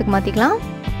பாத்திரத்துக்கு மாத்திக்கலாம்.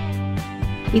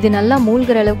 இது நல்லா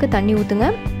மூழ்கிற அளவுக்கு தண்ணி ஊத்துங்க.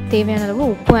 தேவையான அளவு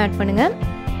உப்பு ஆட் பண்ணுங்க.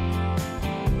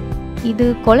 இது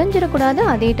குழஞ்சிடக்கூடாது,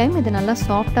 அதே டைம் இது நல்லா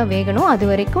சாஃப்டா வேகணும். அது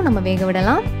வரைக்கும் நம்ம வேக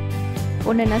விடலாம்.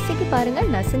 ஒன்று நசுக்கி பாருங்க,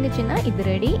 நசுங்குச்சுன்னா இது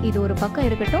ரெடி. இது ஒரு பக்கம்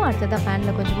இருக்கட்டும். அடுத்ததா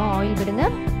பேன்ல கொஞ்சமா ஆயில் விடுங்க.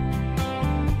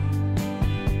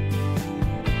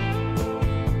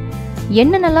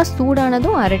 எண்ணெய் நல்லா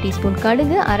சூடானதும் 1/2 டீஸ்பூன்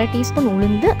கடுகு, 1/2 டீஸ்பூன்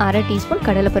உளுந்து, 1/2 டீஸ்பூன்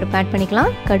கடலைப்பருப்பு ஆட் பண்ணிக்கலாம்.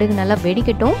 கடுகு நல்லா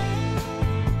வெடிக்கட்டும்.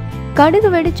 கடுகு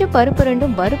வெடிச்சு பருப்பு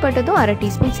ரெண்டும் வறுபட்டதும் 1/2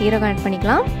 டீஸ்பூன் சீரகம் ஆட்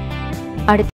பண்ணிக்கலாம்.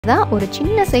 அடுத்ததா ஒரு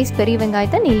சின்ன சைஸ் பெரிய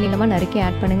வெங்காயத்தை நீள நீளமா நறுக்கி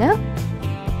ஆட் பண்ணுங்க.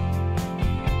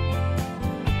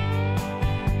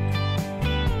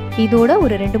 இதோட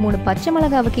ஒரு 2-3 பச்சை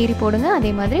மிளகாவை கீறி போடுங்க.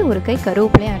 அதே மாதிரி ஒரு கை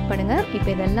கருவேப்பிலையும் ஆட் பண்ணுங்க. இப்போ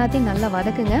இது எல்லாத்தையும் நல்லா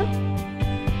வதக்குங்க.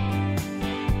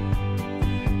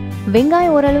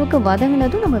 வெங்காயம் ஓரளவுக்கு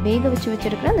வதங்கினதும் நம்ம வேக வச்சு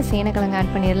வச்சிருக்கிற அந்த சேனக்கிழங்கு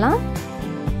ஆட் பண்ணிடலாம்.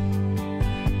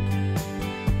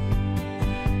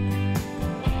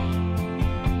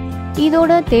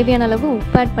 இதோட தேவையான அளவு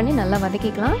உப்பு ஆட் பண்ணி நல்லா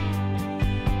வதக்கிக்கலாம்.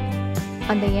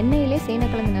 அந்த எண்ணெயிலே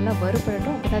சேனக்கிழங்கு நல்லா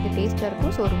வறுபடட்டும். அப்பதான் அது டேஸ்டா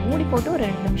இருக்கும். ஸோ ஒரு மூடி போட்டு ஒரு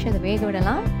 2 நிமிஷம் அதை வேக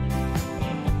விடலாம்.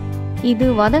 இது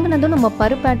வதங்கினதும் நம்ம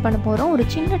பருப்பு ஆட் பண்ண போகிறோம். ஒரு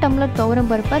சின்ன டம்ளர் துவரம்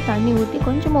பருப்பை தண்ணி ஊற்றி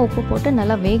கொஞ்சமாக உப்பு போட்டு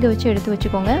நல்லா வேக வச்சு எடுத்து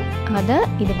வச்சுக்கோங்க. அதை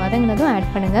இது வதங்கினதும்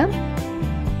ஆட் பண்ணுங்க.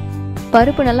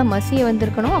 பருப்பு நல்லா மசிய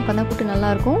வந்திருக்கணும். அப்போ தான் கூட்டு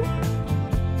நல்லாயிருக்கும்.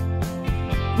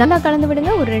 நல்லா கலந்து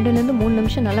விடுங்க. ஒரு 2-3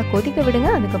 நிமிஷம் நல்லா கொதிக்க விடுங்க.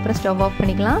 அதுக்கப்புறம் ஸ்டவ் ஆஃப்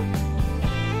பண்ணிக்கலாம்.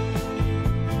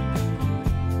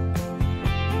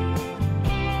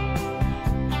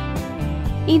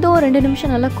 இதோ 2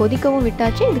 நிமிஷம் நல்லா கொதிக்கவும்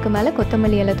விட்டாச்சு. இதுக்கு மேலே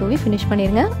கொத்தமல்லி இலை தூவி ஃபினிஷ்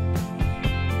பண்ணிடுங்க.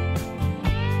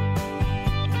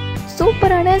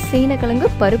 சூப்பரான சேனக்கிழங்கு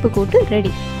பருப்பு கூட்டு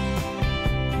ரெடி.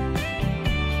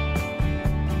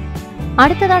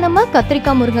 அடுத்ததா நம்ம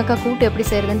கத்திரிக்காய் முருங்கைக்காய் கூட்டு எப்படி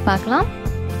செய்யறதுன்னு பார்க்கலாம்.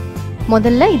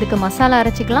 முதல்ல இதுக்கு மசாலா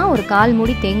அரைச்சிக்கலாம். ஒரு 1/4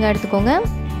 மூடி தேங்காய் எடுத்துக்கோங்க.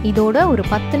 இதோட ஒரு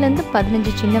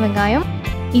 10-15 சின்ன வெங்காயம்,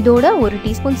 இதோட 1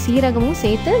 டீஸ்பூன் சீரகமும்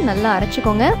சேர்த்து நல்லா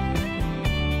அரைச்சிக்கோங்க.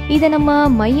 இதை நம்ம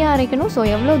மையா அரைக்கணும். ஸோ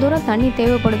எவ்வளோ தூரம் தண்ணி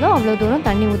தேவைப்படுதோ அவ்வளோ தூரம்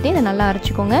தண்ணி ஊற்றி இதை நல்லா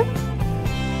அரைச்சிக்கோங்க.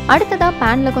 அடுத்ததா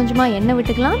பேனில் கொஞ்சமாக எண்ணெய்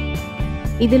விட்டுக்கலாம்.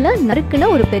 இதில் நறுக்குன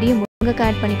ஒரு பெரிய முருங்கைக்காய்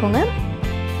ஆட் பண்ணிக்கோங்க.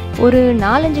 ஒரு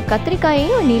 4-5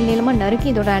 கத்திரிக்காயையும் நீள நீளமாக நறுக்கி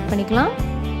இதோட ஆட் பண்ணிக்கலாம்.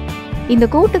 இந்த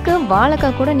கூட்டுக்கு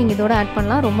வாழைக்காய் கூட நீங்கள் இதோட ஆட்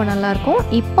பண்ணலாம், ரொம்ப நல்லாயிருக்கும்.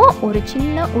 இப்போ ஒரு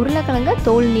சின்ன உருளைக்கிழங்க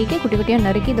தோல் நீக்கி குட்டி குட்டியாக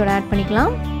நறுக்கி இதோட ஆட்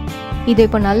பண்ணிக்கலாம். இதை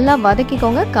இப்போ நல்லா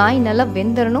வதக்கிக்கோங்க. காய் நல்லா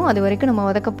வெந்துடணும், அது வரைக்கும் நம்ம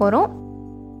வதக்க போகிறோம்.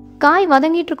 காய்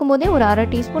வதங்கிட்டு இருக்கும் போதே ஒரு 1/2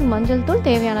 டீஸ்பூன் மஞ்சள் தூள்,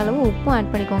 தேவையான அளவு உப்பும்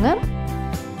ஆட் பண்ணிக்கோங்க.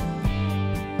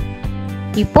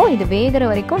 இப்போ இது வேகிற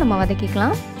வரைக்கும் நம்ம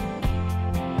வதக்கிக்கலாம்.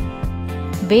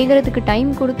 வேகிறதுக்கு டைம்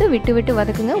கொடுத்து விட்டு விட்டு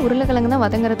வதக்குங்க. உருளைக்கிழங்கு தான்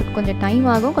வதங்குறதுக்கு கொஞ்சம் டைம்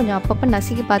ஆகும். கொஞ்சம் அப்பப்போ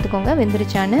நசுக்கி பார்த்துக்கோங்க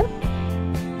வெந்துருச்சான்னு.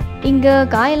 இங்கே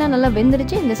காயெல்லாம் நல்லா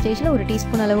வெந்துருச்சு. இந்த ஸ்டேஜில் 1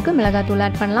 டீஸ்பூன் அளவுக்கு மிளகாத்தூள்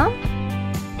ஆட் பண்ணலாம்.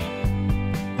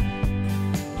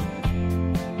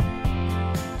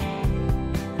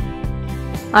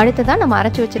 அடுத்ததான் நம்ம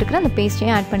அரைச்சி வச்சிருக்கிற அந்த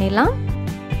பேஸ்ட்டையும் ஆட் பண்ணிடலாம்.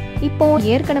 இப்போ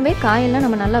ஏற்கனவே காயெல்லாம்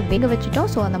நம்ம நல்லா வேக வச்சுட்டோம்.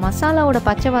 ஸோ அந்த மசாலாவோட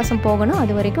பச்சை வாசம் போகணும்,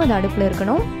 அது வரைக்கும் அது அடுப்பில்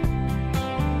இருக்கணும்.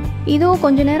 இதோ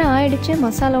கொஞ்ச நேரம் ஆயிடுச்சு,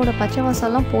 மசாலாவோட பச்சை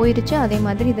வாசம்லாம் போயிடுச்சு. அதே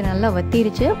மாதிரி இது நல்லா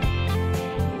வத்திருச்சு.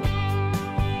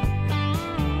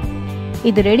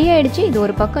 இது ரெடி ஆயிடுச்சு. இது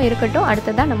ஒரு பக்கம் இருக்கட்டும்.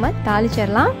 அடுத்ததான் நம்ம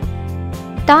தாளிச்சிடலாம்.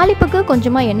 தாளிப்புக்கு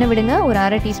கொஞ்சமாக எண்ணெய் விடுங்க. ஒரு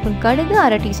 1/2 டீஸ்பூன் கடுகு,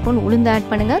 1/2 டீஸ்பூன் உளுந்து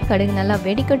ஆட் பண்ணுங்க. கடுகு நல்லா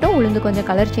வெடிக்கட்டும். உளுந்து கொஞ்சம்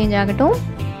கலர் சேஞ்ச் ஆகட்டும்.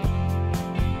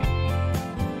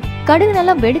 கடுகு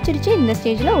நல்லா வெடிச்சிருச்சு. இந்த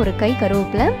ஸ்டேஜில் ஒரு கை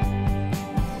கருவேப்பிலை.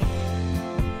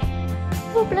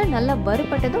 கருவேப்பிலை நல்லா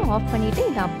வறுபட்டதும் ஆஃப் பண்ணிட்டு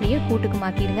இதை அப்படியே கூட்டுக்கு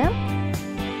மாற்றிடுங்க.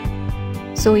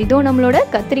 ஸோ இதோ நம்மளோட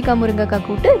கத்திரிக்காய் முருங்கைக்காய்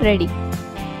கூட்டு ரெடி.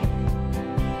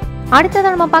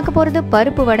 அடுத்ததான் நம்ம பார்க்க போகிறது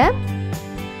பருப்பு வடை.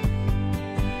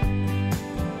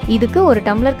 இதுக்கு ஒரு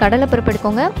டம்ளர் கடலை பருப்பு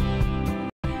எடுக்கோங்க.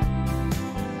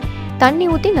 தண்ணி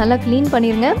ஊற்றி நல்லா க்ளீன்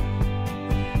பண்ணிருங்க.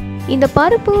 இந்த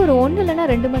பருப்பு ஒரு 1 இல்லைன்னா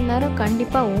 2 மணி நேரம்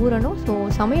கண்டிப்பாக ஊறணும். ஸோ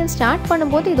சமையல் ஸ்டார்ட்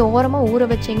பண்ணும்போது இது ஓரமாக ஊற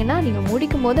வச்சிங்கன்னா நீங்கள்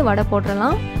முடிக்கும் போது வடை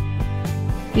போட்டுடலாம்.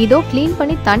 இதோ க்ளீன்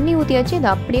பண்ணி தண்ணி ஊற்றியாச்சு. இது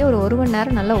அப்படியே ஒரு 1 மணி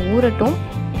நேரம் நல்லா ஊறட்டும்.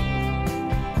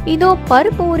 இதோ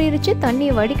பருப்பு ஊறிடுச்சு.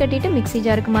 தண்ணியை வடிகட்டிட்டு மிக்ஸி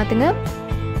ஜாருக்கு மாற்றுங்க.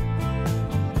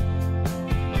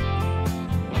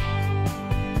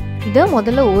 இதை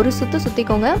முதல்ல ஒரு சுற்று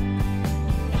சுற்றிக்கோங்க.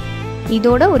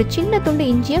 இதோட ஒரு சின்ன துண்டு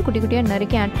இஞ்சியை குட்டி குட்டியாக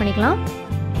நறுக்கி ஆட் பண்ணிக்கலாம்.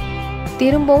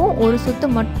 திரும்பவும் ஒரு சுற்று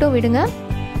மட்டும் விடுங்க.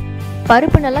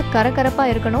 பருப்பு நல்லா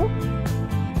கரகரப்பாக இருக்கணும்.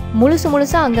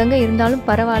 முழுசாக அங்கங்கே இருந்தாலும்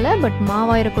பரவாயில்ல, பட்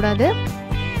மாவாயிடக்கூடாது.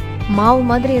 மாவு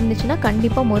மாதிரி இருந்துச்சுன்னா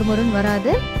கண்டிப்பாக மொறுமொறுன்னு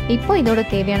வராது. இப்போ இதோட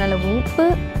தேவையான அளவு உப்பு,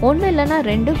 1 இல்லைன்னா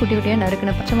 2 குட்டி குட்டியாக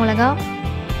நறுக்கின பச்சை மிளகா,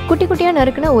 குட்டி குட்டியாக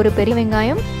நறுக்கின ஒரு பெரிய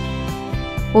வெங்காயம்,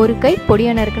 ஒரு கை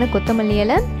பொடியாக நறுக்கின கொத்தமல்லி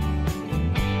இலை,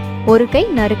 ஒரு கை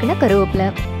நறுக்கின கருவேப்பிலை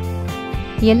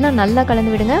எல்லாம் நல்லா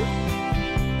கலந்து விடுங்க.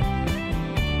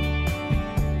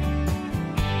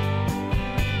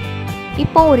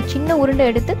 இப்போ ஒரு சின்ன உருண்டை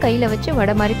எடுத்து கையில வச்சு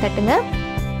வடை மாதிரி தட்டுங்க.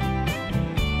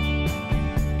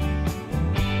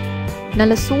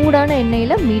 நல்ல சூடான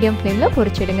எண்ணெயில மீடியம் ஃப்ளேம்ல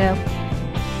பொரிச்சிடுங்க.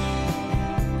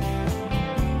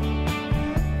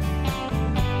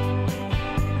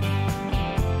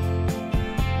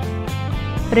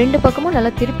 ரெண்டு பக்கமும்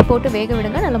நல்லா திருப்பி போட்டு வேக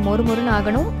விடுங்க. நல்லா மொறுமொறுன்னு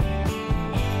ஆகணும்.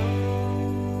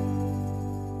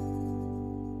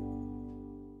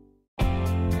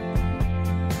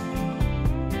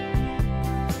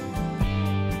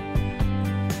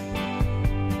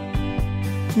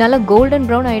 நல்லா கோல்டன்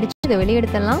ப்ரௌன் ஆயிடுச்சு. இதை வெளியே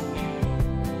எடுத்துடலாம்.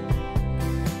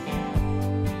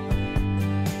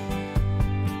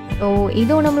 ஓ,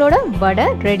 இதோ நம்மளோட வடை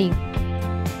ரெடி.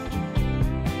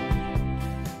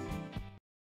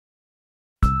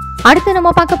 அடுத்து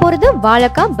நம்ம பார்க்க போறது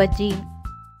வாழைக்காய் பஜ்ஜி.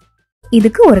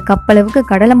 இதுக்கு ஒரு கப் அளவுக்கு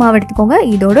கடலை மாவு எடுத்துக்கோங்க.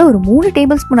 இதோட ஒரு 3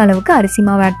 டேபிள் ஸ்பூன் அளவுக்கு அரிசி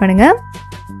மாவு ஆட் பண்ணுங்க.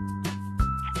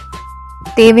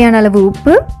 தேவையான அளவு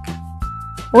உப்பு,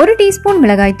 1 டீஸ்பூன்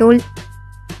மிளகாய் தூள்,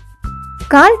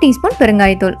 1/4 டீஸ்பூன்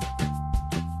பெருங்காயத்தூள்.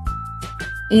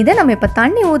 இதை நம்ம இப்ப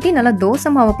தண்ணி ஊற்றி நல்லா தோசை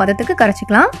மாவு பதத்துக்கு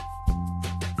கரைச்சிக்கலாம்.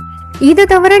 இதை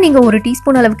தவிர நீங்க 1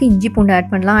 டீஸ்பூன் அளவுக்கு இஞ்சி பூண்டு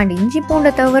ஆட் பண்ணலாம். அண்ட் இஞ்சி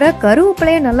பூண்டை தவிர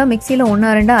கருவேப்பிலையை நல்லா மிக்சியில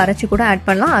 1-2 அரைச்சு கூட ஆட்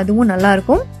பண்ணலாம். அதுவும் நல்லா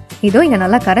இருக்கும். இதோ இங்க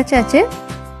நல்லா கரைச்சாச்சு.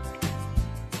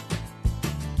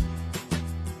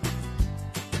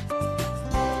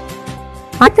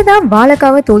 அடுத்ததான்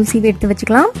வாழைக்காவை தோல் சீவி எடுத்து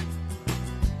வச்சுக்கலாம்.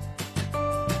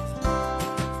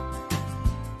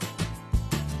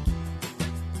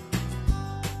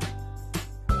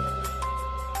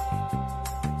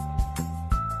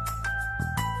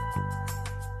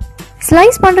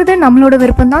 ஸ்லைஸ் பண்றது நம்மளோட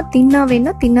விருப்பம் தான். தின்னா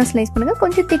வேணா தின்னா ஸ்லைஸ் பண்ணுங்க.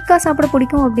 கொஞ்சம் திக்கா சாப்பிட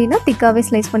பிடிக்கும் அப்படின்னா திக்காவே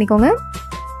ஸ்லைஸ் பண்ணிக்கோங்க.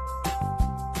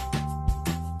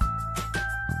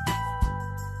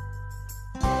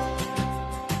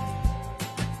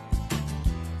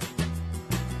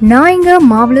 நான் இங்க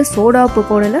மாவுல சோடா உப்பு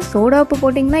போடல. சோடா உப்பு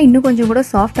போட்டிங்கன்னா இன்னும் கொஞ்சம் கூட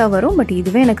சாஃப்டா வரும். பட்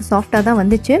இதுவே எனக்கு சாஃப்டா தான்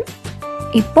வந்துச்சு.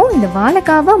 இப்போ இந்த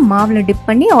வாழைக்காவை மாவுல டிப்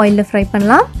பண்ணி ஆயில்ல ஃப்ரை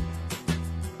பண்ணலாம்.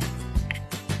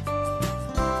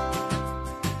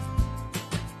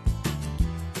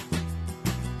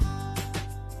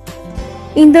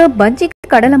 இந்த பஜ்ஜிக்கு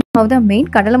கடலை மாவு தான் மெயின்.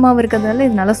 கடலை மாவு இருக்கிறதால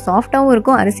இது நல்லா சாஃப்டாகவும்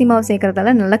இருக்கும். அரிசி மாவு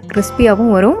சேர்க்கறதால நல்லா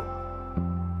கிறிஸ்பியாகவும் வரும்.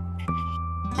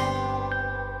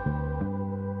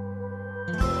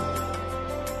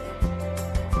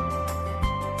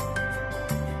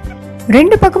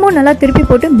 ரெண்டு பக்கமும் நல்லா திருப்பி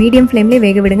போட்டு மீடியம் ஃப்ளேம்லயே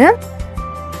வேக விடுங்க.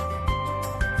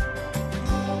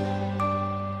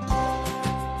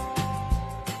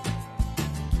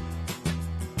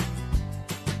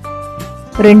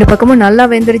 ரெண்டு பக்கமும் நல்லா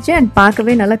வெந்துருச்சு. அண்ட்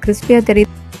பார்க்கவே நல்லா கிறிஸ்பியா தெரியுது.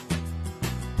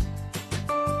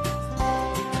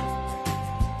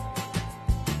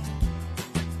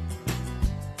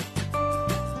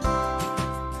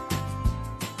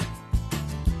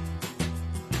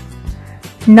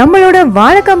 நம்மளோட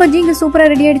வாழைக்காய் பஜ்ஜி இங்க சூப்பரா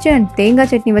ரெடி ஆயிடுச்சு. அண்ட்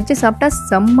தேங்காய் சட்னி வச்சு சாப்பிட்டா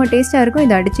செம்ம டேஸ்டா இருக்கும்.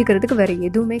 இதை அடிச்சுக்கிறதுக்கு வேற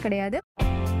எதுவுமே கிடையாது.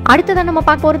 அடுத்ததான் நம்ம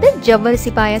பார்க்க போறது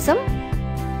ஜவ்வரிசி பாயசம்.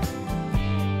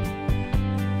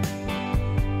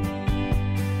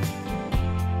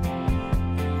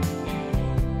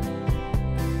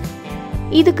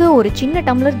 இதுக்கு ஒரு சின்ன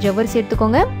டம்ளர் ஜவ்வரிசி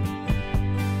எடுத்துக்கோங்க.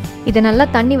 இதை நல்லா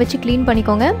தண்ணி வச்சு க்ளீன்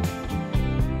பண்ணிக்கோங்க.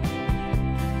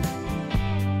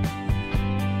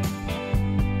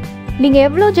 நீங்க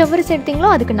எவ்வளவு ஜவ்வரிசி எடுத்தீங்களோ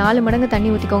அதுக்கு 4 மடங்கு தண்ணி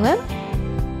ஊத்திக்கோங்க.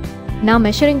 நான்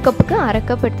மெஷரிங் கப்புக்கு 1/2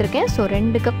 கப் எடுத்திருக்கேன். ஸோ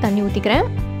 2 கப் தண்ணி ஊத்திக்கிறேன்.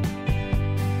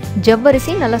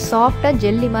 ஜவ்வரிசி நல்லா சாஃப்டா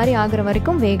ஜெல்லி மாதிரி ஆகுற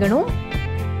வரைக்கும் வேகணும்.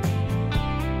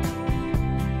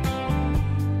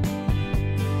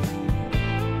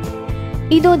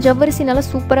 இதோ ஜவ்வரிசி நல்லா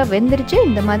சூப்பரா வெந்துருச்சு.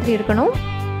 இந்த மாதிரி இருக்கணும்.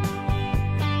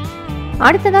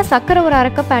 அடுத்ததா சர்க்கரை ஒரு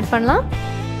 1/2 கப் ஆட் பண்ணலாம்.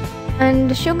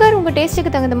 அண்ட் சுகர் உங்கள்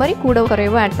டேஸ்ட்டுக்கு தகுந்த மாதிரி கூட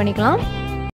குறைவோ ஆட் பண்ணிக்கலாம்.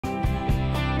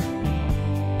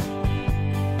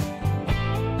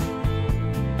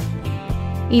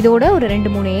 இதோட ஒரு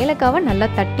 2-3 ஏலக்காவை நல்லா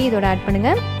தட்டி இதோட ஆட்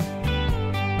பண்ணுங்க.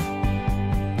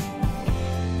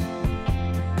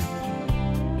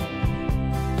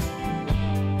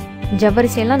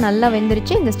 ஜவ்வரிசி எல்லாம் நல்லா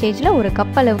வெந்துருச்சு. இந்த ஸ்டேஜில் ஒரு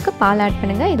கப் அளவுக்கு பால் ஆட்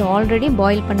பண்ணுங்க. இது ஆல்ரெடி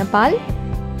பாயில் பண்ண பால்.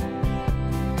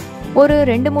 ஒரு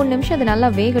 2-3 நிமிஷம் அது நல்லா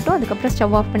வேகட்டும். அதுக்கப்புறம்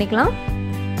ஸ்டவ் ஆஃப் பண்ணிக்கலாம்.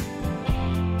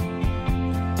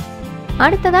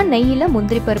 அடுத்ததான் நெய்யில்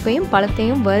முந்திரி பருப்பையும்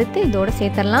பழத்தையும் வறுத்து இதோட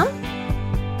சேர்த்துடலாம்.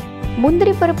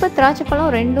 முந்திரி பருப்பு திராட்சை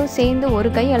பழம் ரெண்டும் சேர்ந்து ஒரு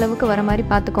கை அளவுக்கு வர மாதிரி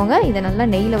பார்த்துக்கோங்க. இதை நல்லா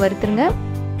நெய்யில் வறுத்துருங்க.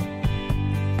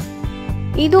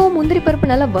 இதுவும் முந்திரி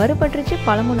பருப்பு நல்லா வறுபட்டுருச்சு,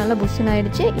 பழமும் நல்லா புஷ்ஷுன்னு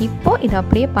ஆயிடுச்சு. இப்போ இதை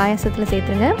அப்படியே பாயாசத்தில்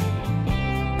சேர்த்துருங்க.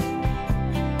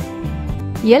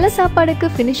 இலை சாப்பாடுக்கு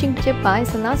ஃபினிஷிங் டிஷ்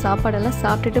பாயசம் தான். சாப்பாடெல்லாம்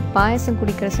சாப்பிட்டுட்டு பாயசம்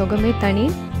குடிக்கிற சுகமே தனி.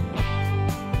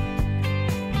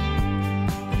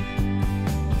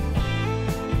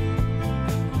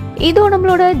 இதோ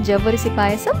நம்மளோட ஜவ்வரிசி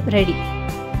பாயசம் ரெடி.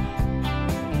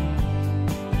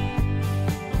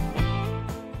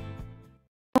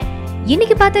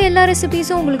 இன்னைக்கு பார்த்த எல்லா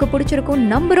ரெசிபிஸும் உங்களுக்கு பிடிச்சிருக்கும்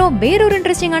நம்புறோம். வேறொரு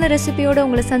இன்ட்ரெஸ்டிங்கான ரெசிபியோட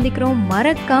உங்களை சந்திக்கிறோம்.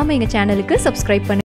 மறக்காம எங்க சேனலுக்கு சப்ஸ்கிரைப் பண்ணுங்க.